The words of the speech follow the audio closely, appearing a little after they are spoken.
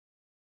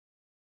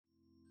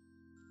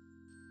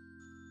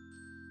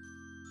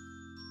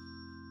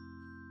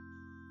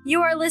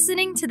You are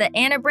listening to the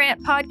Anna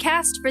Brandt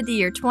podcast for the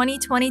year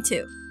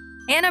 2022.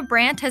 Anna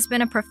Brandt has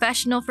been a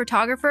professional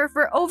photographer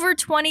for over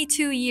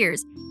 22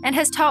 years and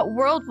has taught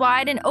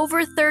worldwide in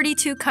over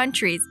 32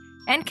 countries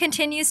and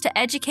continues to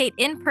educate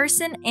in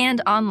person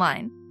and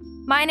online.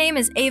 My name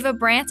is Ava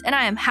Brandt, and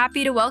I am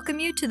happy to welcome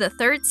you to the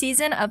third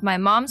season of my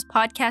mom's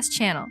podcast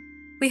channel.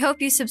 We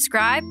hope you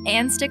subscribe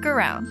and stick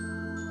around.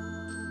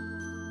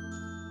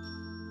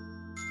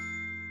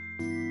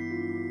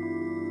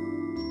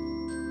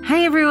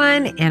 Hi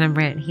everyone, Anna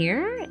Brandt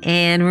here,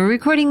 and we're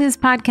recording this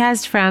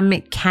podcast from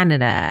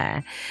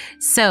Canada.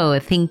 So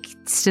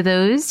thanks to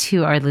those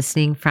who are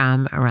listening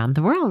from around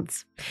the world.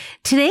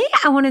 Today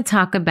I want to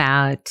talk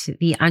about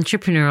the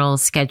entrepreneurial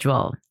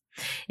schedule.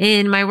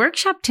 In my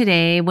workshop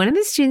today, one of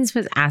the students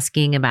was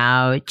asking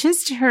about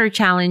just her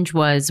challenge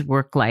was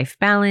work-life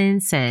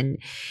balance and,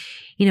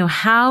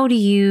 how do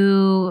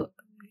you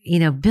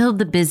build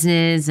the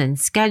business and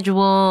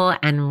schedule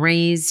and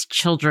raise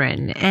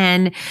children.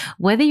 And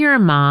whether you're a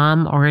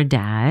mom or a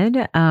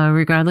dad,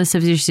 regardless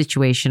of your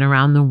situation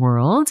around the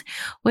world,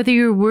 whether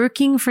you're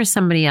working for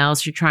somebody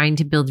else or trying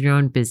to build your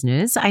own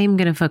business, I am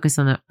going to focus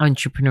on the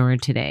entrepreneur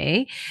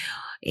today.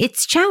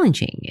 It's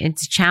challenging.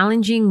 It's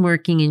challenging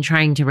working and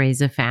trying to raise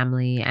a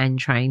family and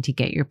trying to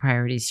get your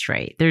priorities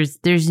straight.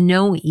 There's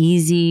no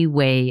easy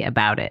way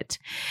about it.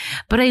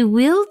 But I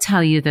will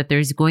tell you that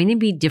there's going to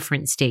be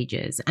different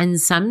stages,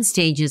 and some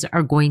stages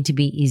are going to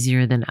be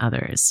easier than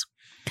others.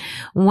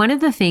 One of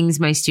the things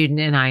my student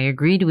and I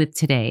agreed with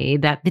today,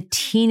 that the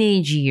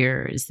teenage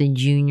years, the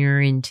junior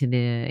into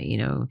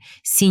the,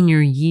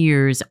 senior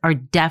years are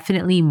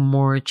definitely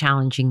more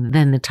challenging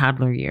than the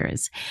toddler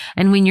years.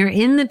 And when you're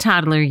in the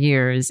toddler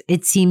years,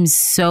 it seems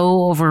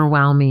so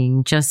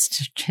overwhelming.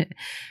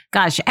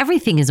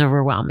 Everything is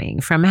overwhelming,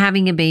 from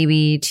having a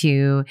baby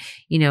to,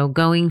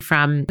 going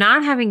from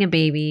not having a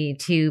baby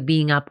to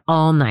being up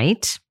all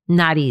night.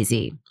 Not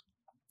easy.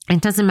 It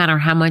doesn't matter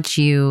how much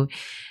you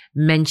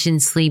mention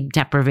sleep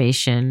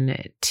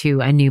deprivation to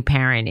a new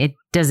parent. It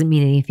doesn't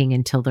mean anything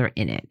until they're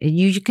in it.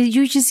 Because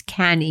you just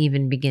can't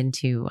even begin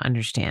to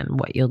understand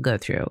what you'll go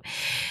through.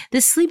 The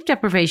sleep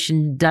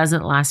deprivation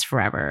doesn't last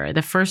forever.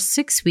 The first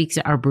 6 weeks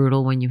are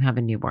brutal when you have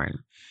a newborn.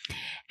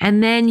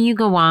 And then you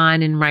go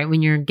on, and right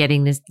when you're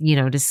getting this,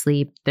 to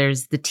sleep,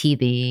 there's the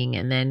teething.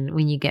 And then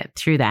when you get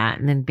through that,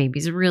 and then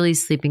baby's really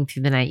sleeping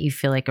through the night, you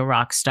feel like a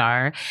rock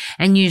star.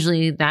 And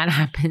usually that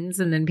happens,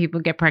 and then people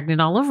get pregnant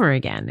all over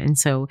again. And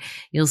so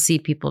you'll see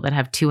people that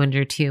have 2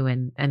 under 2,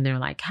 and they're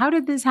like, how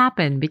did this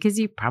happen? Because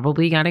you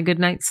probably got a good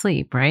night's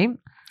sleep, right?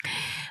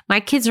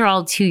 My kids are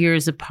all 2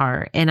 years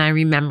apart. And I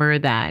remember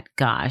that,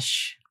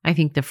 I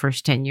think the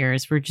first 10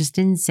 years were just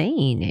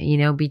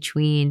insane,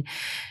 between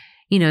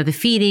the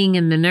feeding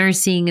and the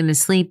nursing and the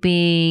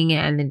sleeping,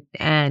 and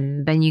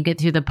then you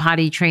get through the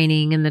potty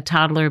training and the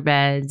toddler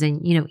beds, and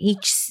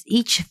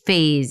each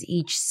phase,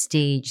 each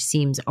stage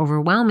seems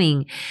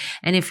overwhelming.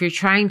 And if you're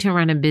trying to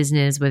run a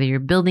business, whether you're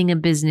building a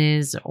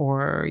business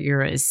or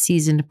you're a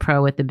seasoned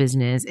pro at the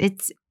business,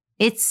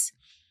 it's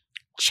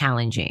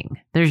challenging.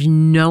 There's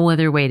no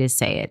other way to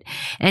say it.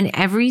 And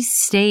every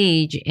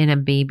stage in a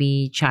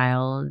baby,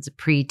 child,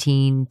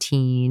 preteen,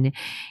 teen,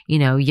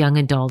 young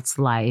adult's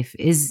life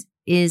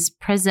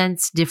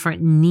presents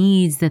different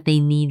needs that they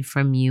need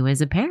from you as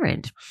a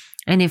parent.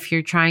 And if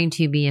you're trying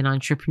to be an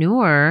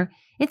entrepreneur,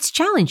 it's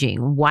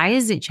challenging. Why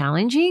is it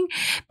challenging?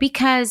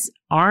 Because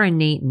our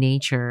innate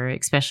nature,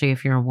 especially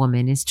if you're a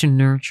woman, is to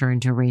nurture and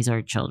to raise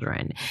our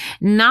children.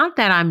 Not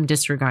that I'm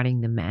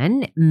disregarding the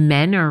men.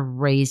 Men are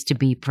raised to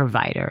be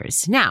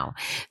providers. Now,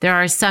 there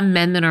are some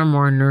men that are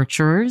more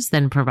nurturers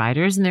than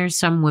providers, and there's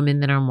some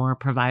women that are more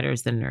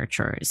providers than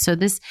nurturers. So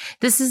this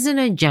isn't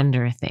a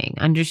gender thing.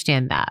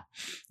 Understand that.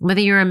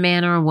 Whether you're a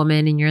man or a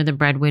woman and you're the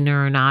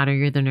breadwinner or not, or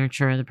you're the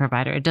nurturer or the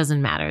provider, it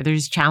doesn't matter.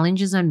 There's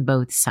challenges on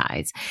both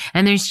sides.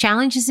 And there's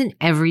challenges in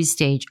every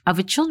stage of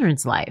a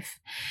children's life.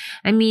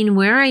 I mean,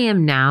 where I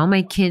am now,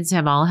 my kids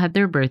have all had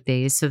their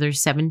birthdays. So they're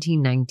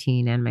 17,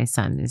 19, and my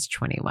son is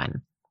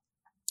 21.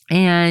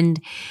 And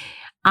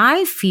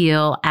I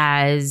feel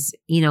as,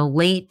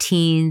 late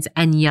teens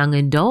and young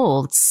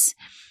adults,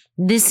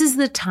 this is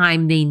the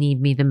time they need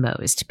me the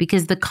most,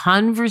 because the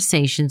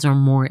conversations are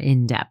more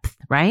in depth,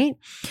 right?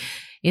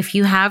 If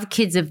you have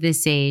kids of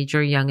this age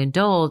or young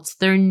adults,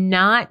 they're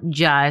not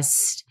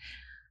just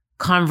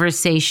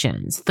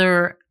conversations.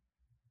 They're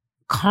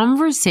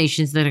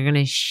conversations that are going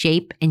to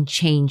shape and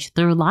change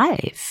their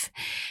life,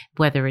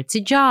 whether it's a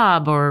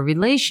job or a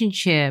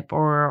relationship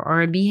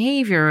or a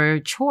behavior or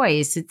a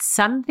choice. It's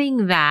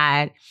something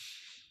that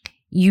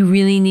you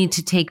really need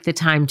to take the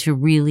time to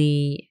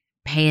really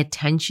pay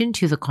attention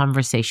to the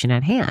conversation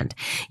at hand.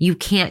 You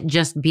can't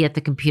just be at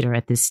the computer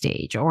at this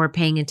stage or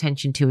paying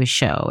attention to a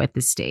show at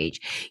this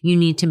stage. You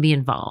need to be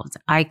involved.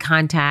 Eye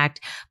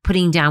contact,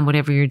 putting down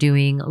whatever you're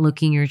doing,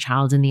 looking your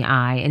child in the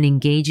eye and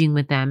engaging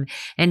with them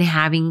and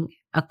having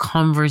a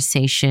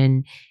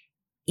conversation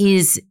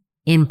is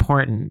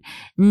important.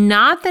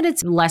 Not that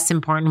it's less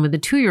important with a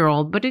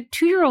 2-year-old, but a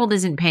 2-year-old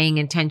isn't paying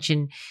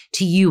attention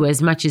to you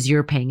as much as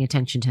you're paying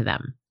attention to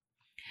them.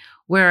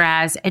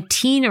 Whereas a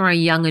teen or a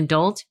young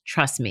adult,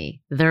 trust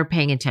me, they're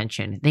paying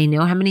attention. They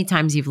know how many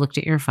times you've looked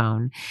at your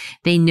phone.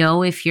 They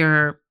know if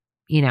you're,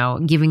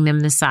 giving them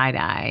the side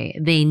eye.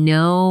 They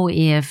know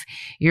if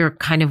you're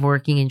kind of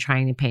working and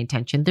trying to pay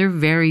attention. They're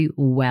very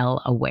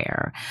well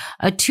aware.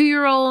 A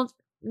 2-year-old,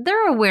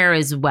 they're aware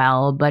as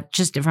well, but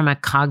just from a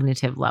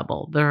cognitive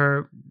level,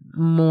 they're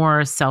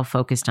more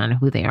self-focused on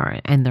who they are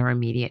and their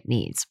immediate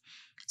needs.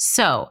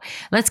 So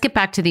let's get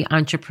back to the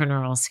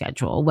entrepreneurial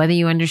schedule. Whether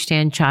you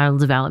understand child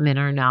development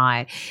or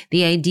not,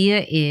 the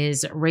idea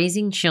is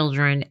raising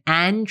children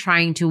and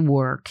trying to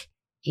work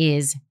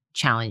is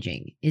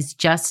challenging. It's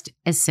just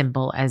as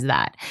simple as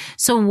that.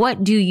 So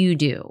what do you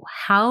do?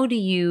 How do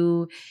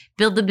you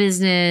build a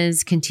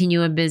business,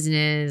 continue a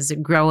business,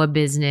 grow a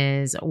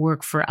business,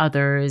 work for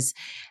others,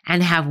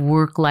 and have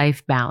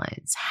work-life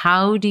balance?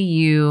 How do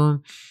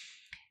you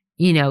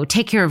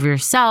take care of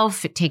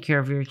yourself, take care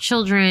of your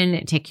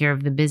children, take care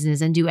of the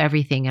business, and do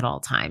everything at all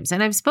times?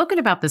 And I've spoken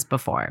about this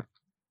before.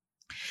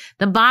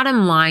 The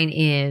bottom line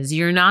is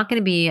you're not going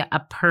to be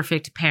a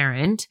perfect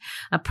parent,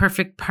 a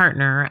perfect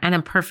partner, and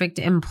a perfect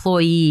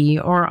employee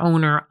or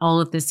owner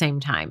all at the same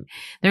time.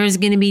 There's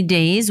going to be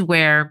days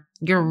where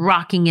you're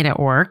rocking it at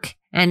work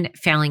and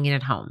failing it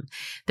at home.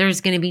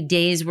 There's going to be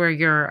days where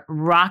you're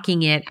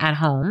rocking it at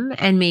home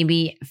and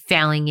maybe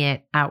failing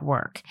it at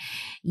work.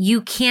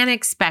 You can't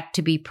expect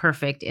to be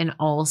perfect in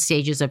all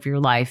stages of your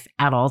life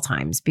at all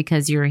times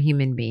because you're a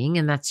human being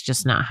and that's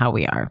just not how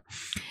we are.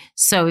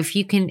 So if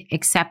you can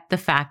accept the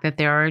fact that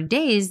there are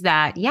days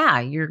that,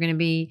 you're going to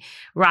be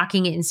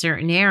rocking it in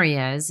certain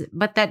areas,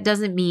 but that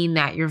doesn't mean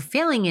that you're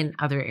failing in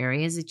other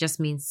areas. It just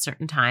means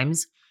certain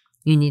times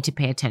you need to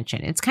pay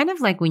attention. It's kind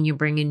of like when you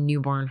bring a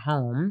newborn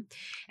home,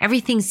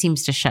 everything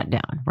seems to shut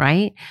down,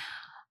 right?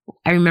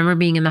 I remember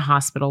being in the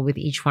hospital with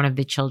each one of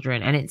the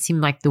children and it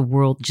seemed like the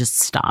world just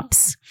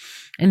stops.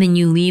 And then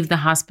you leave the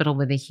hospital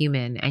with a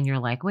human and you're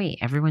like, wait,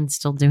 everyone's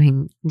still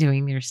doing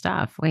their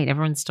stuff. Wait,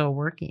 everyone's still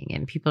working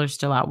and people are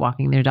still out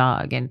walking their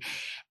dog. And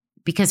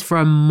because for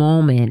a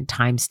moment,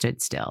 time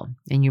stood still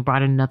and you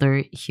brought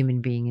another human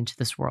being into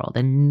this world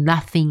and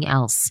nothing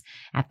else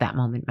at that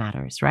moment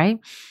matters, right?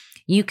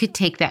 You could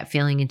take that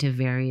feeling into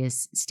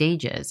various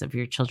stages of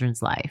your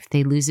children's life.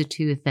 They lose a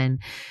tooth and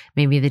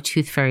maybe the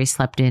tooth fairy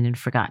slept in and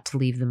forgot to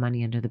leave the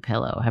money under the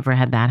pillow. Ever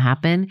had that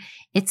happen?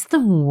 It's the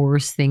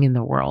worst thing in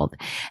the world.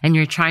 And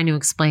you're trying to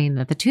explain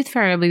that the tooth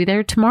fairy will be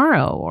there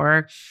tomorrow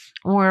or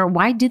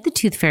why did the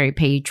tooth fairy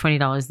pay you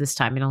 $20 this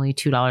time and only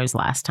 $2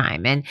 last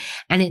time? And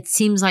it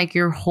seems like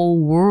your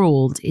whole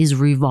world is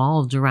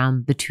revolved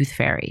around the tooth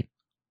fairy.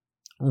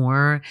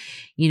 Or,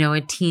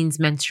 a teen's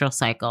menstrual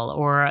cycle,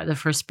 or the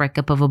first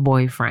breakup of a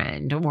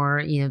boyfriend,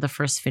 or, the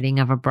first fitting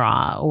of a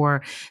bra,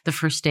 or the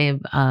first day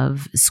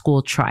of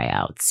school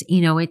tryouts.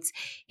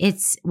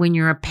 It's when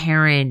you're a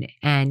parent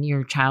and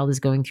your child is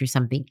going through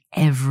something,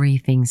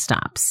 everything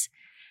stops.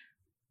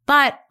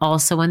 But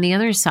also on the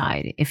other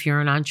side, if you're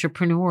an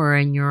entrepreneur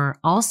and you're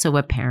also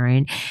a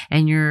parent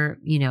and you're,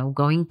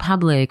 going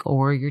public,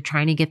 or you're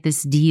trying to get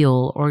this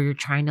deal, or you're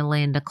trying to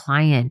land a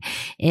client,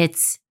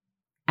 it's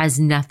as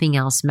nothing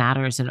else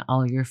matters and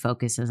all your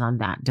focus is on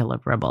that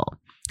deliverable.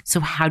 So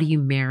how do you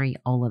marry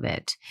all of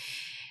it?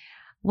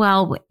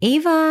 Well,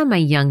 Ava, my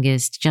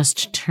youngest,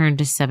 just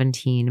turned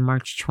 17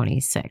 March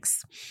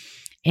 26th.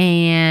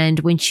 And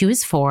when she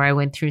was 4, I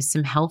went through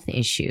some health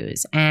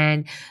issues,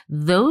 and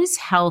those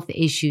health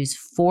issues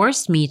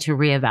forced me to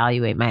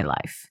reevaluate my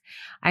life.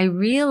 I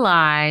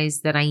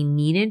realized that I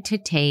needed to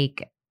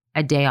take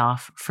a day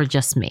off for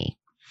just me.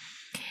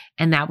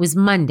 And that was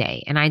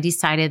Monday. And I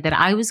decided that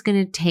I was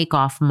going to take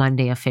off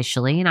Monday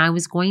officially, and I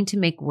was going to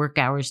make work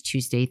hours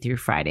Tuesday through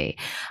Friday.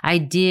 I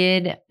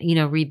did,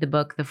 read the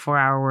book, The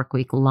 4-Hour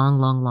Workweek,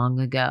 long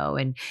ago,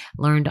 and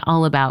learned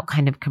all about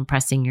kind of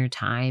compressing your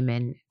time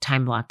and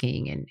time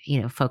blocking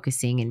and,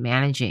 focusing and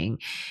managing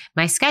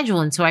my schedule.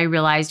 And so I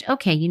realized,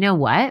 okay, you know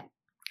what?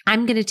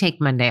 I'm going to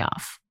take Monday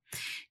off.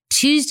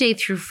 Tuesday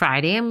through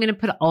Friday, I'm going to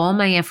put all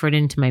my effort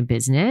into my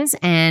business.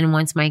 And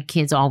once my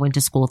kids all went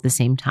to school at the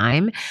same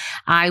time,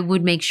 I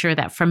would make sure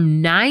that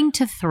from 9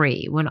 to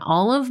 3, when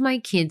all of my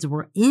kids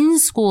were in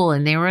school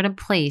and they were at a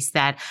place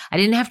that I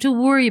didn't have to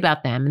worry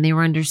about them and they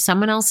were under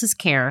someone else's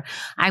care,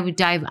 I would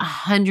dive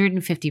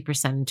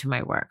 150% into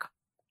my work.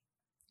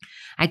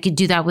 I could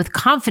do that with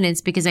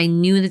confidence because I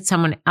knew that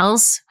someone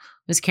else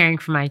was caring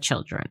for my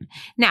children.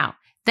 Now,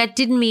 that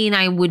didn't mean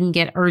I wouldn't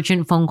get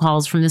urgent phone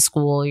calls from the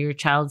school. Your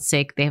child's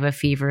sick, they have a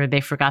fever,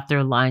 they forgot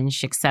their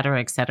lunch, et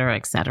cetera, et cetera,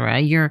 et cetera.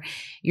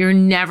 You're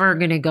never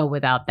going to go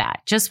without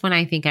that. Just when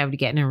I think I would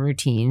get in a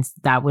routine,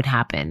 that would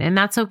happen. And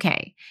that's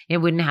okay. It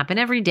wouldn't happen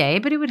every day,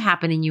 but it would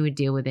happen and you would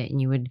deal with it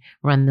and you would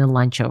run the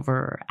lunch over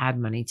or add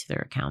money to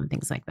their account,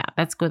 things like that.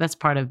 That's good. That's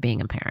part of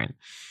being a parent.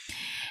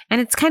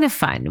 And it's kind of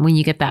fun when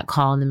you get that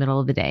call in the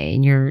middle of the day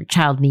and your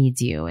child needs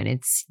you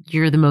and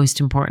you're the most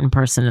important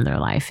person in their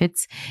life.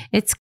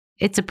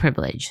 It's a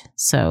privilege.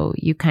 So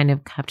you kind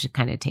of have to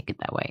take it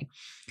that way.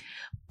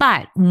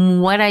 But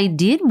what I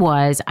did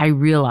was I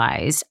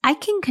realized I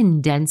can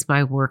condense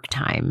my work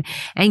time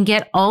and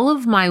get all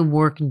of my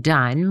work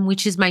done,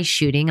 which is my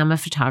shooting. I'm a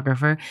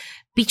photographer,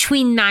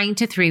 between 9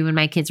 to 3 when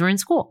my kids were in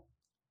school.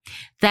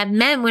 That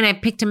meant when I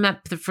picked them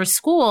up for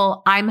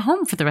school, I'm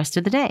home for the rest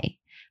of the day.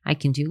 I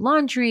can do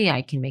laundry,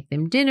 I can make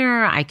them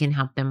dinner, I can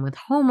help them with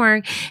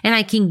homework, and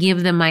I can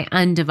give them my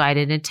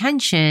undivided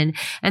attention.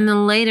 And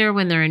then later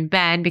when they're in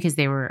bed, because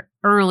they were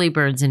early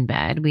birds in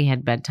bed, we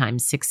had bedtime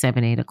 6,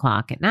 7, 8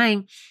 o'clock at night,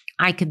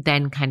 I could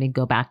then kind of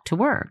go back to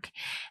work.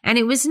 And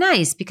it was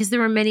nice because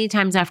there were many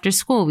times after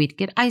school, we'd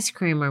get ice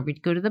cream or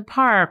we'd go to the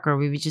park or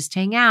we would just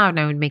hang out and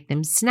I would make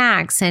them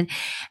snacks. And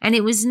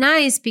it was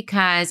nice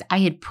because I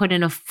had put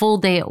in a full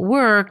day at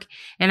work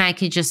and I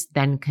could just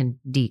then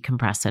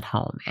decompress at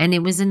home. And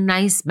it was a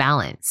nice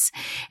balance.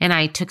 And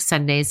I took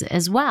Sundays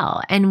as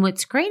well. And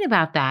what's great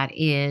about that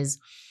is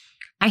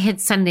I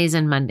had Sundays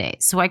and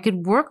Mondays. So I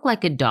could work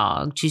like a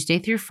dog Tuesday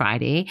through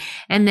Friday.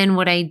 And then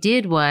what I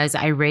did was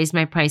I raised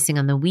my pricing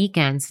on the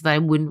weekends so that I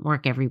wouldn't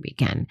work every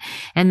weekend.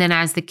 And then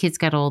as the kids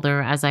got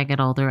older, as I got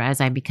older, as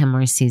I become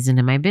more seasoned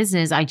in my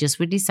business, I just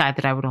would decide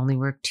that I would only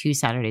work 2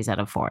 Saturdays out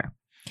of 4.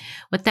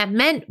 What that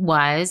meant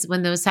was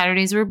when those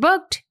Saturdays were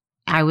booked,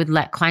 I would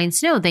let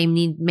clients know they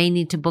may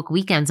need to book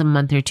weekends a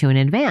month or 2 in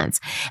advance.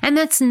 And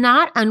that's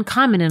not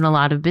uncommon in a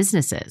lot of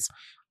businesses.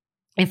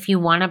 If you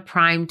want a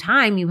prime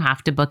time, you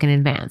have to book in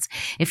advance.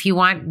 If you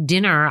want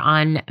dinner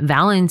on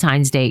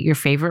Valentine's Day at your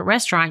favorite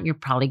restaurant, you're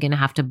probably going to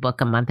have to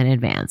book a month in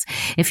advance.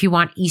 If you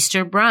want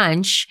Easter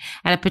brunch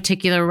at a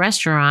particular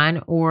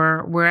restaurant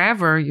or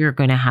wherever, you're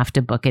going to have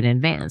to book in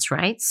advance,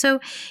 right?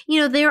 So,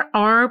 there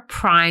are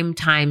prime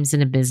times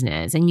in a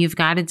business and you've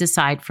got to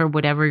decide for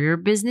whatever your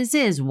business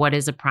is, what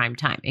is a prime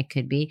time? It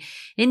could be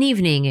an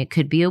evening. It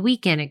could be a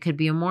weekend. It could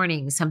be a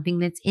morning, something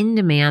that's in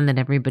demand that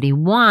everybody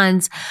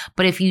wants.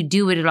 But if you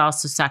do it, it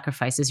also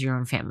sacrifices your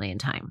own family and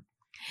time.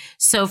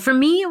 So for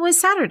me, it was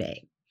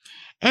Saturday.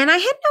 And I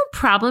had no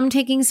problem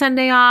taking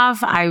Sunday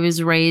off. I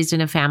was raised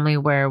in a family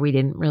where we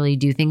didn't really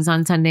do things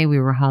on Sunday. We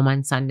were home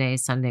on Sunday.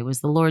 Sunday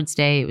was the Lord's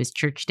Day. It was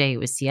church day. It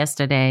was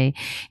siesta day.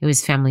 It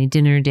was family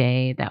dinner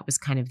day. That was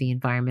kind of the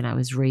environment I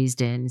was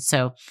raised in.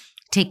 So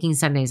taking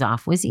Sundays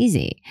off was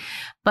easy,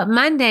 but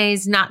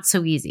Mondays, not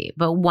so easy.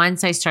 But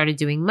once I started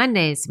doing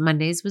Mondays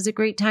was a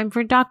great time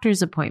for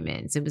doctor's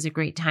appointments. It was a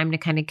great time to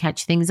kind of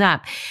catch things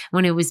up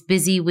when it was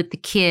busy with the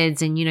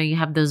kids. And, you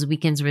have those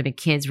weekends where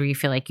you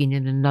feel like you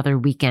need another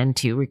weekend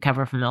to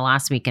recover from the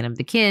last weekend of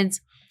the kids.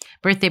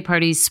 Birthday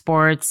parties,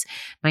 sports.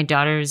 My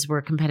daughters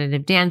were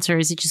competitive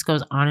dancers. It just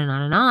goes on and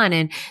on and on.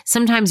 And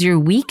sometimes your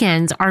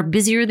weekends are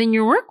busier than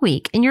your work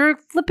week and you're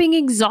flipping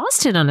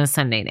exhausted on a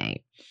Sunday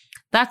night.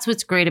 That's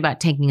what's great about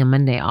taking a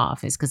Monday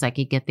off is because I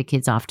could get the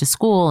kids off to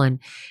school and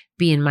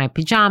be in my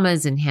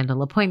pajamas and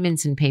handle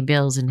appointments and pay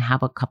bills and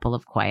have a couple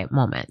of quiet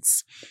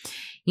moments.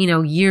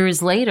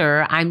 Years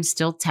later, I'm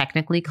still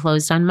technically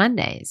closed on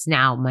Mondays.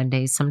 Now,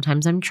 Mondays,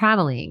 sometimes I'm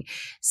traveling.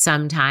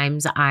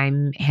 Sometimes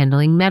I'm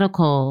handling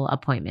medical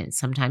appointments.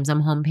 Sometimes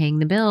I'm home paying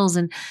the bills.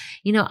 And,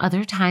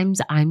 other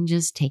times I'm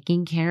just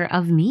taking care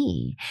of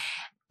me.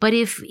 But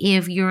if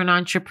you're an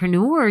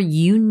entrepreneur,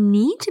 you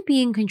need to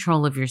be in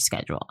control of your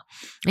schedule.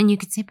 And you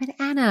could say, but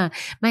Anna,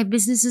 my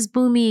business is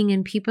booming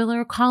and people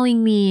are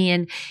calling me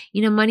and,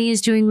 money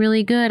is doing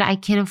really good. I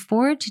can't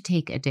afford to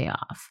take a day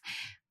off.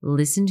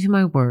 Listen to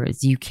my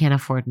words. You can't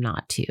afford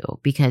not to,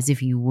 because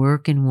if you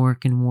work and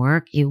work and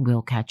work, it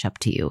will catch up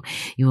to you.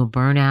 You will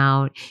burn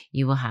out.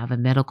 You will have a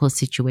medical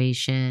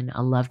situation.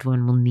 A loved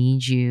one will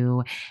need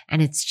you.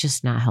 And it's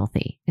just not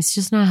healthy. It's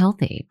just not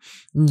healthy.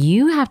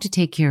 You have to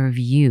take care of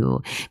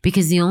you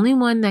because the only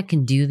one that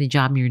can do the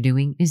job you're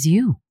doing is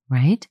you,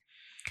 right?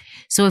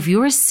 So if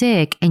you're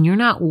sick and you're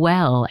not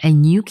well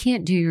and you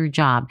can't do your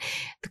job,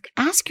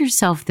 ask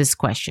yourself this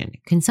question.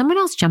 Can someone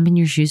else jump in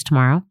your shoes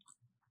tomorrow?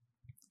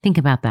 Think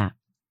about that.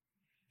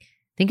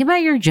 Think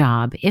about your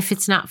job. If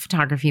it's not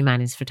photography,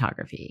 mine is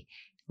photography.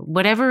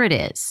 Whatever it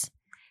is,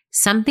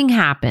 something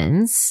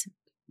happens,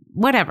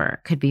 whatever.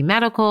 Could be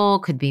medical,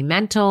 could be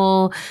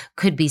mental,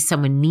 could be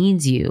someone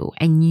needs you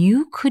and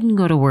you couldn't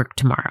go to work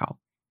tomorrow.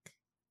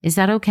 Is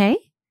that okay?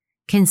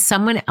 Can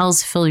someone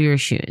else fill your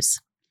shoes?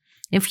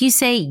 If you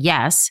say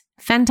yes,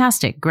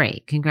 fantastic,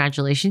 great.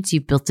 Congratulations,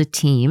 you've built a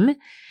team.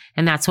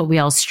 And that's what we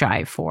all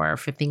strive for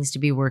things to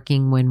be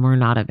working when we're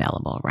not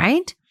available,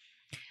 right?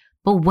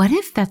 But what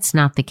if that's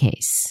not the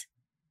case?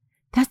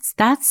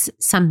 That's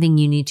something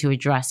you need to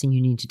address and you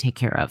need to take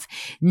care of.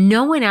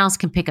 No one else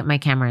can pick up my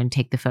camera and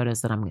take the photos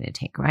that I'm going to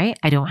take, right?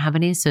 I don't have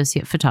any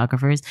associate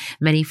photographers.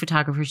 Many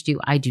photographers do.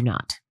 I do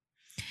not.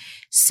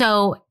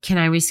 So can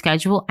I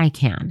reschedule? I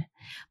can.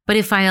 But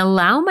if I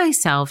allow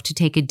myself to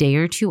take a day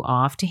or 2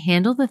 off to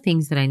handle the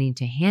things that I need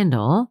to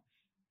handle,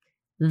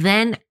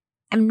 then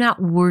I'm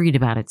not worried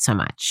about it so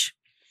much.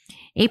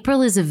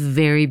 April is a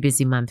very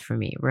busy month for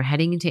me. We're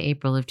heading into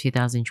April of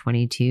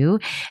 2022.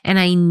 And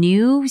I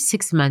knew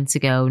 9 months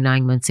ago,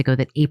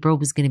 that April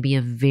was going to be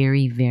a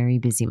very, very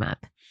busy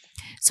month.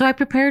 So I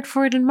prepared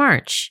for it in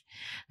March.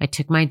 I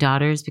took my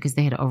daughters because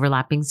they had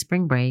overlapping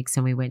spring breaks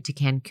and we went to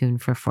Cancun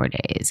for 4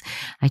 days.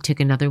 I took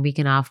another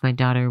weekend off. My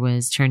daughter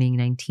was turning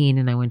 19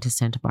 and I went to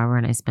Santa Barbara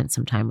and I spent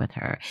some time with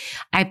her.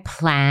 I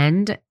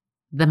planned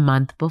the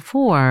month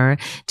before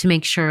to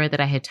make sure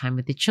that I had time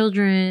with the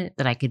children,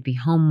 that I could be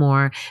home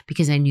more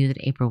because I knew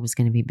that April was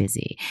going to be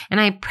busy. And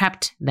I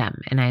prepped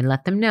them and I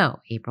let them know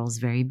April's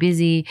very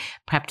busy,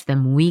 prepped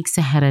them weeks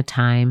ahead of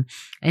time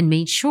and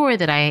made sure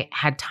that I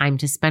had time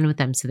to spend with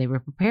them so they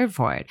were prepared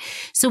for it.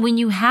 So when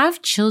you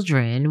have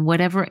children,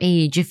 whatever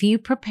age, if you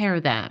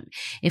prepare them,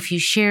 if you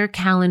share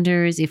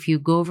calendars, if you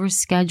go over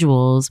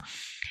schedules,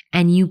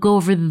 and you go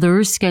over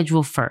their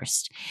schedule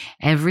first.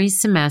 Every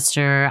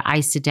semester, I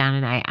sit down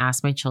and I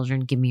ask my children,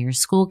 give me your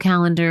school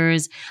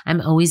calendars.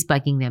 I'm always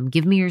bugging them,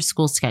 give me your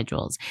school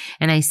schedules.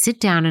 And I sit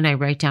down and I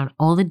write down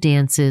all the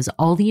dances,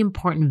 all the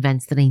important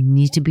events that I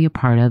need to be a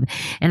part of,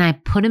 and I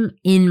put them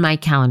in my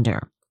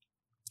calendar.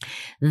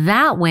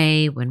 That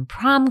way, when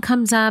prom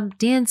comes up,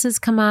 dances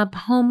come up,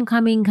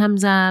 homecoming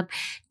comes up,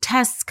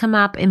 tests come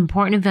up,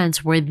 important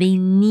events where they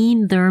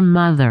need their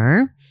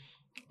mother,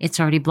 it's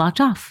already blocked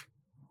off.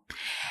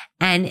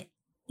 And,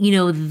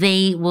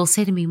 they will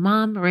say to me,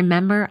 Mom,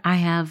 remember I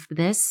have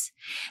this.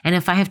 And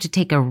if I have to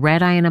take a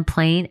red eye on a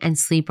plane and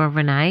sleep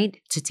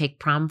overnight to take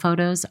prom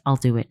photos, I'll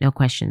do it. No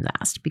questions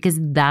asked, because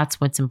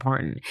that's what's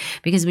important.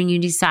 Because when you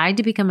decide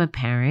to become a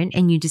parent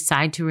and you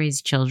decide to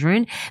raise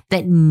children,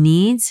 that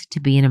needs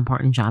to be an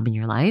important job in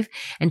your life.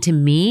 And to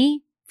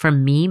me, for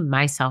me,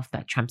 myself,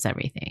 that trumps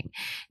everything.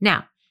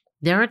 Now,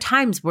 there are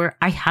times where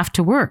I have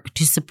to work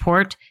to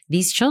support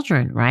these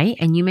children, right?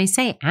 And you may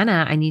say,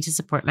 Anna, I need to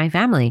support my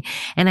family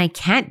and I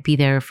can't be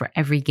there for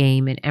every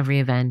game and every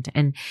event.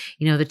 And,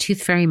 the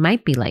tooth fairy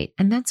might be late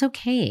and that's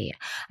okay.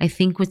 I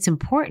think what's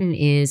important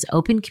is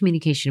open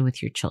communication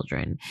with your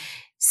children,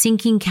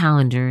 syncing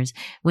calendars.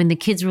 When the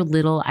kids were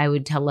little, I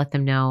would let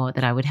them know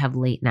that I would have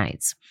late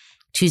nights.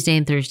 Tuesday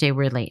and Thursday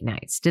were late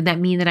nights. Did that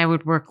mean that I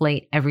would work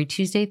late every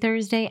Tuesday,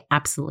 Thursday?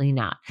 Absolutely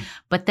not.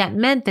 But that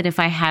meant that if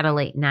I had a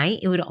late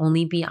night, it would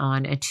only be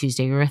on a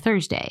Tuesday or a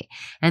Thursday.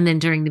 And then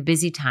during the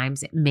busy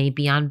times, it may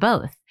be on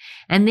both.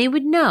 And they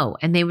would know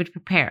and they would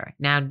prepare.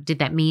 Now, did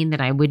that mean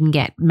that I wouldn't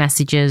get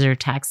messages or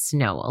texts?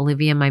 No.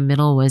 Olivia, my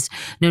middle, was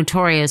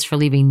notorious for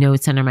leaving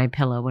notes under my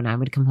pillow when I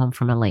would come home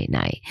from a late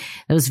night.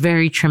 It was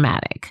very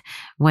traumatic.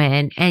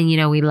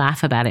 We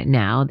laugh about it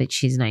now that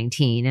she's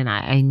 19 and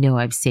I know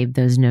I've saved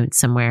those notes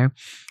somewhere.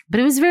 But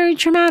it was very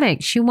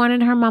traumatic. She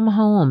wanted her mom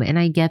home, and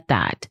I get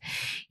that.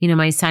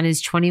 My son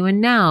is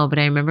 21 now, but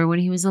I remember when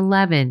he was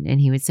 11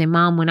 and he would say,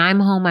 Mom, when I'm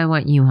home, I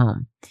want you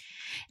home.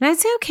 And I'd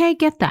say, okay, I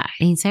get that.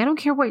 And he'd say, I don't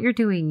care what you're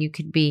doing. You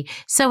could be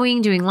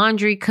sewing, doing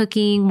laundry,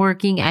 cooking,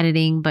 working,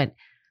 editing. But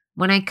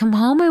when I come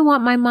home, I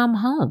want my mom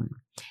home.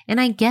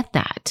 And I get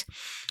that.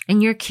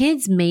 And your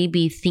kids may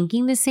be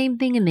thinking the same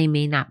thing and they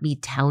may not be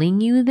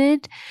telling you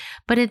that.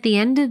 But at the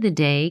end of the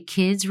day,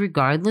 kids,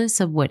 regardless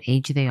of what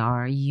age they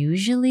are,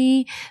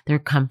 usually they're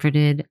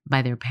comforted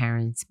by their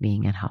parents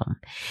being at home.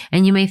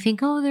 And you may think,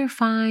 oh, they're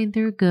fine,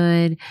 they're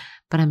good.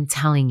 But I'm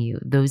telling you,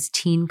 those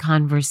teen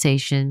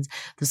conversations,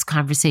 those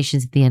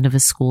conversations at the end of a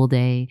school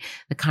day,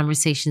 the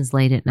conversations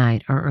late at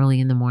night or early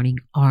in the morning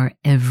are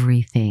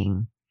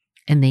everything.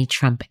 And they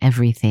trump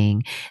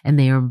everything. And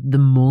they are the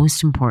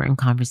most important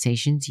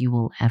conversations you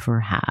will ever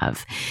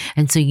have.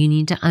 And so you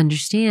need to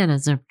understand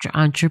as an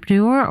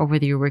entrepreneur or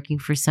whether you're working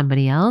for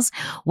somebody else,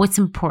 what's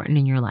important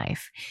in your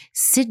life.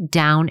 Sit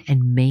down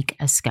and make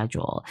a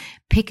schedule.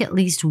 Pick at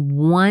least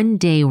one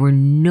day where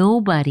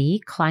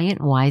nobody,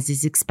 client-wise,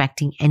 is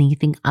expecting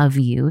anything of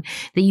you,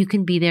 that you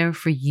can be there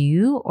for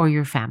you or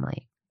your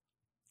family.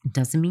 It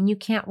doesn't mean you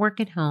can't work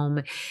at home.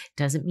 It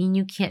doesn't mean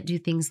you can't do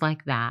things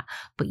like that,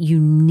 but you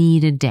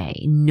need a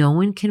day. No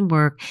one can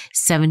work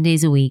 7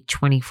 days a week,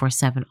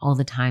 24/7 all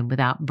the time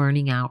without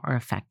burning out or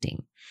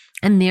affecting.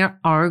 And there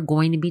are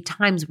going to be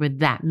times where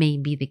that may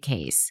be the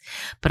case.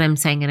 But I'm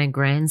saying on a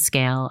grand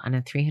scale, on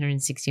a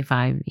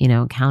 365,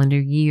 calendar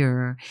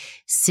year,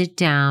 sit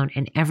down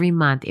and every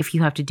month, if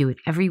you have to do it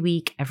every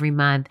week, every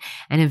month,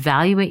 and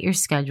evaluate your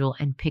schedule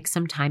and pick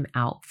some time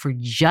out for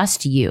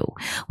just you.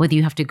 Whether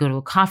you have to go to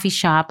a coffee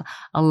shop,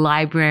 a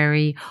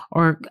library,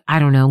 or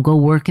go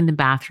work in the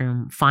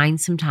bathroom, find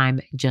some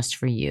time just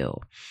for you.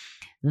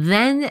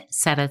 Then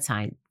set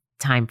aside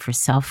time for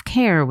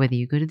self-care, whether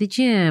you go to the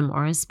gym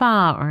or a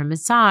spa or a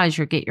massage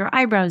or get your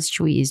eyebrows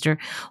tweezed or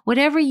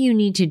whatever you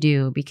need to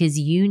do, because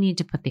you need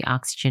to put the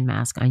oxygen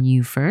mask on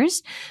you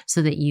first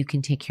so that you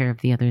can take care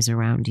of the others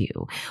around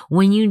you.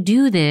 When you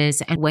do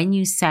this and when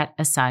you set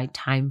aside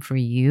time for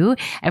you,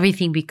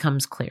 everything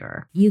becomes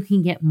clearer. You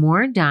can get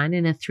more done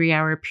in a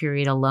 3-hour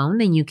period alone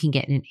than you can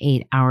get in an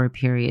 8-hour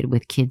period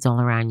with kids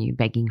all around you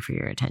begging for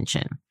your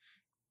attention.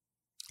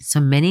 So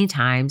many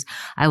times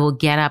I will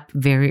get up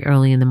very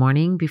early in the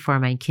morning before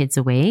my kids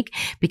awake,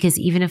 because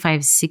even if I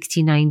have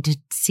 60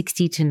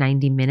 to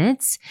 90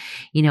 minutes,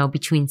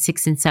 between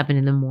 6 and 7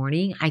 in the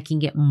morning, I can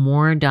get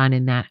more done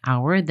in that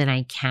hour than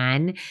I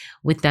can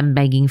with them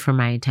begging for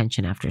my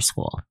attention after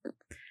school.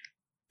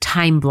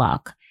 Time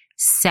block.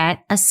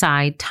 Set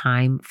aside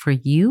time for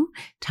you,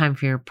 time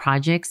for your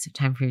projects,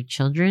 time for your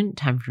children,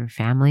 time for your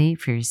family,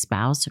 for your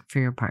spouse, for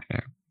your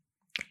partner.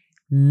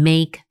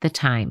 Make the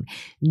time.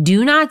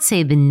 Do not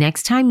say the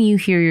next time you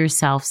hear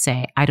yourself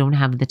say, I don't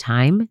have the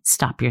time,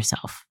 stop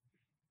yourself.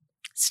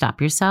 Stop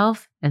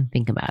yourself and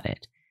think about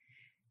it.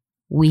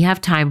 We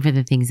have time for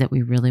the things that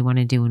we really want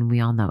to do, and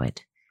we all know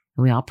it.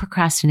 And we all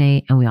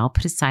procrastinate, and we all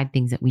put aside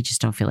things that we just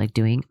don't feel like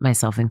doing,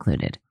 myself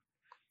included.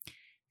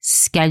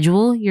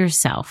 Schedule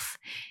yourself.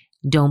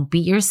 Don't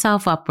beat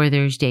yourself up where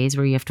there's days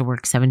where you have to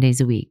work 7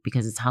 days a week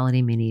because it's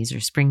holiday minis or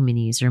spring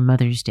minis or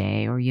Mother's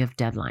Day or you have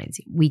deadlines.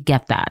 We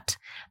get that.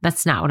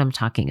 That's not what I'm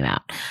talking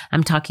about.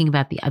 I'm talking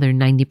about the other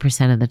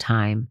 90% of the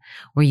time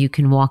where you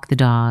can walk the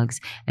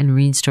dogs and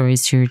read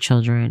stories to your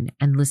children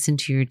and listen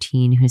to your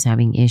teen who's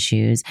having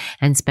issues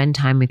and spend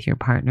time with your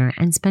partner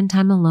and spend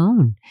time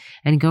alone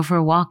and go for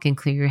a walk and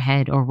clear your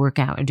head or work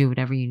out or do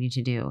whatever you need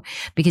to do.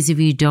 Because if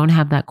you don't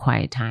have that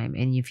quiet time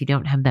and if you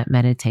don't have that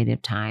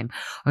meditative time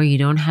or you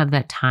don't have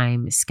that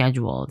time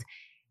scheduled,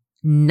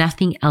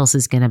 nothing else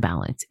is going to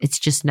balance. It's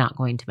just not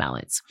going to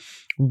balance.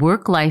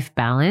 Work-life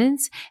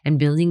balance and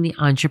building the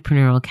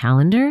entrepreneurial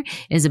calendar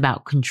is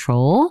about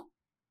control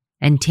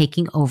and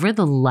taking over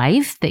the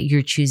life that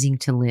you're choosing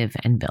to live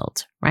and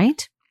build,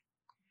 right?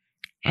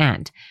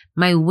 And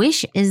my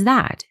wish is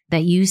that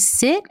you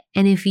sit,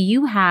 and if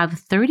you have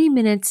 30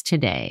 minutes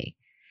today,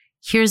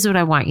 here's what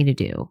I want you to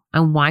do.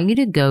 I want you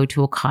to go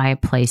to a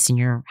quiet place in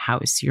your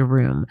house, your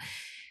room,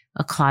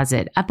 a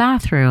closet, a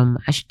bathroom.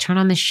 I should turn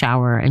on the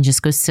shower and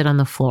just go sit on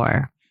the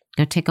floor.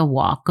 Go take a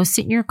walk. Go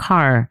sit in your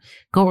car.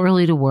 Go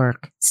early to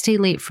work. Stay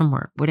late from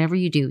work. Whatever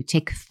you do,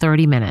 take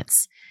 30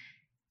 minutes.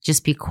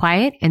 Just be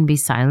quiet and be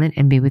silent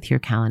and be with your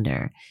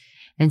calendar.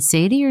 And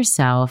say to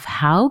yourself,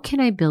 how can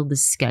I build a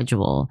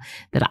schedule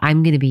that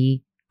I'm going to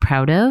be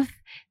proud of,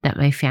 that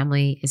my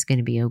family is going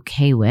to be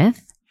okay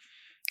with,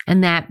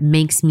 and that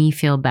makes me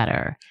feel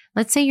better?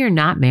 Let's say you're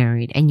not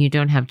married and you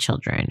don't have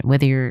children,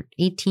 whether you're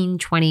 18,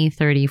 20,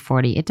 30,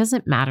 40, it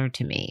doesn't matter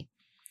to me.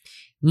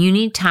 You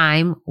need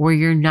time where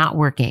you're not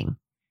working.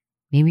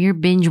 Maybe you're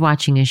binge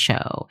watching a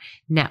show,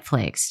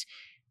 Netflix.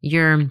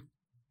 You're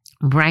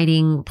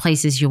writing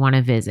places you want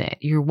to visit.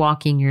 You're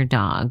walking your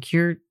dog.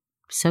 You're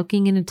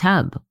soaking in a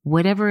tub,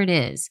 whatever it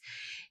is.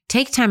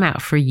 Take time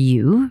out for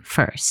you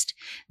first.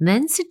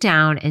 Then sit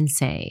down and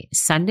say,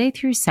 Sunday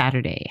through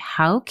Saturday,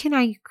 how can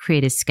I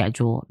create a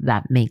schedule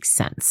that makes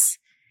sense?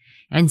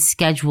 And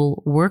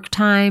schedule work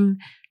time,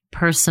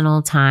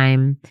 personal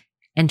time,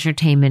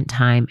 entertainment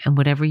time, and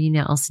whatever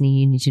else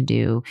you need to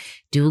do.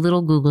 Do a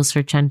little Google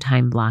search on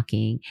time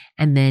blocking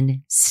and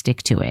then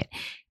stick to it.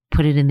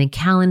 Put it in the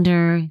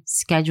calendar,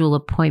 schedule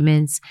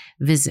appointments,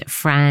 visit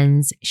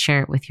friends,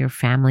 share it with your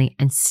family,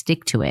 and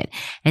stick to it.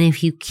 And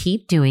if you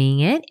keep doing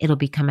it, it'll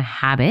become a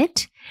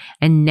habit.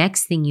 And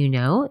next thing you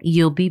know,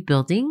 you'll be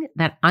building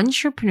that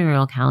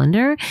entrepreneurial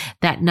calendar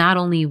that not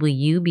only will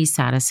you be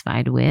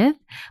satisfied with,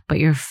 but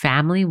your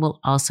family will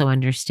also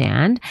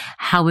understand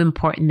how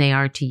important they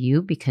are to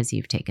you because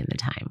you've taken the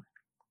time.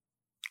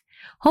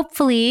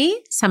 Hopefully,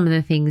 some of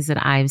the things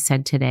that I've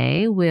said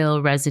today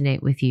will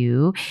resonate with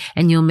you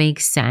and you'll make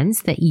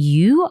sense that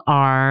you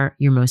are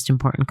your most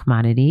important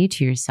commodity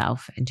to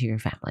yourself and to your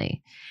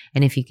family.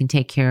 And if you can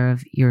take care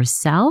of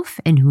yourself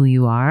and who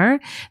you are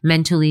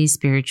mentally,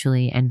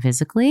 spiritually, and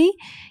physically,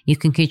 you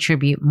can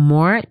contribute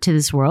more to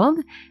this world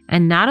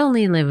and not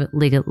only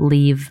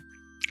leave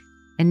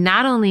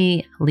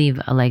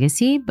a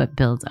legacy, but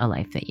build a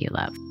life that you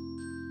love.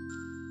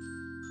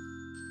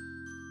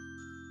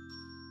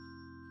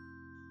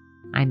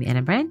 I'm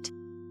Anna Brandt.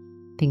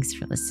 Thanks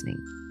for listening.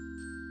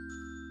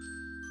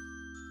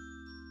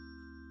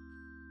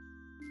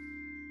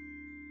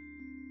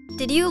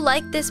 Did you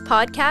like this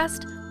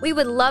podcast? We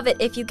would love it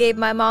if you gave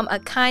my mom a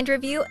kind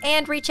review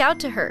and reach out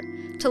to her.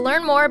 To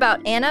learn more about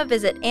Anna,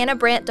 visit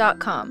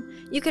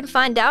annabrandt.com. You can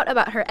find out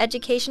about her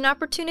education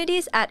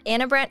opportunities at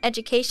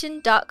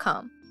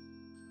annabranteducation.com.